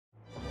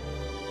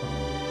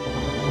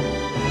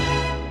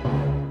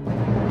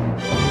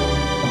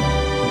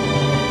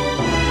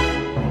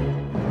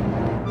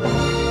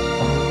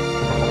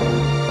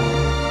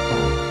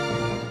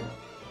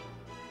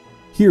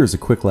Here is a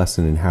quick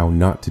lesson in how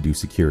not to do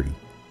security,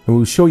 and we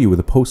will show you with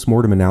a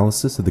post-mortem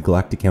analysis of the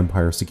Galactic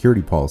Empire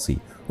security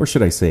policy, or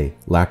should I say,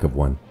 lack of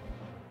one.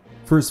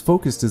 For as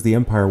focused as the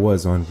Empire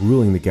was on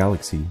ruling the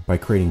galaxy by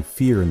creating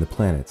fear in the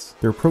planets,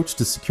 their approach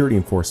to security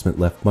enforcement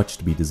left much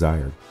to be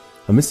desired.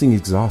 A missing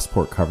exhaust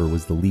port cover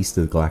was the least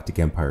of the Galactic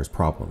Empire's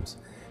problems,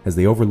 as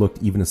they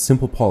overlooked even a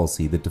simple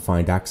policy that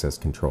defined access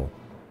control.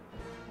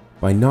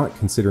 By not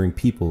considering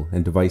people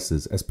and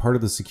devices as part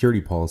of the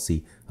security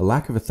policy, a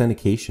lack of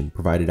authentication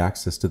provided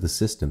access to the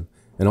system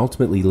and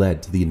ultimately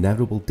led to the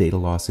inevitable data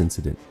loss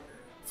incident.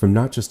 From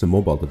not just a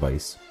mobile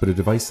device, but a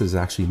device that is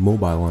actually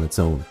mobile on its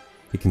own.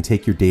 It can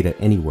take your data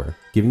anywhere,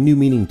 giving new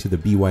meaning to the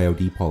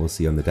BYOD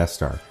policy on the Death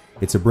Star.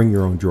 It's a bring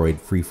your own droid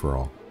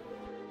free-for-all.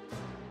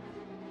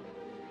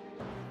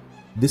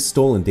 This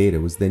stolen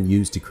data was then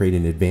used to create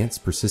an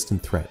advanced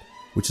persistent threat,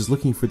 which is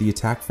looking for the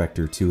attack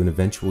vector to an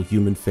eventual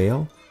human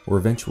fail or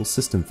eventual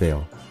system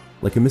fail,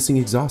 like a missing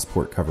exhaust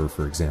port cover,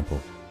 for example.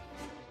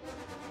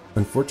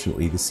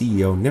 Unfortunately, the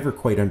CEO never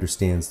quite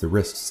understands the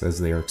risks as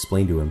they are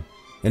explained to him,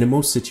 and in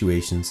most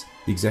situations,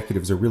 the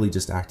executives are really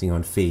just acting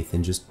on faith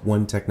in just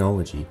one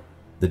technology,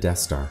 the Death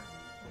Star.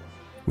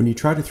 When you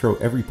try to throw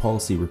every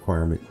policy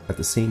requirement at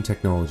the same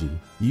technology,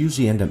 you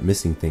usually end up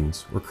missing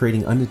things or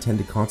creating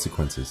unintended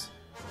consequences.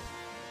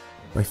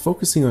 By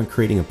focusing on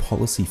creating a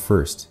policy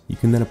first, you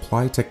can then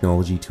apply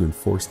technology to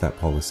enforce that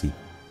policy.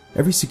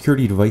 Every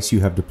security device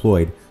you have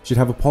deployed should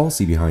have a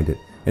policy behind it,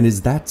 and it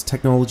is that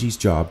technology's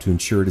job to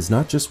ensure it is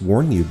not just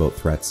warning you about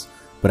threats,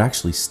 but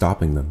actually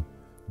stopping them.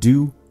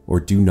 Do or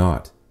do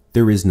not.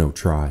 There is no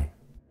try.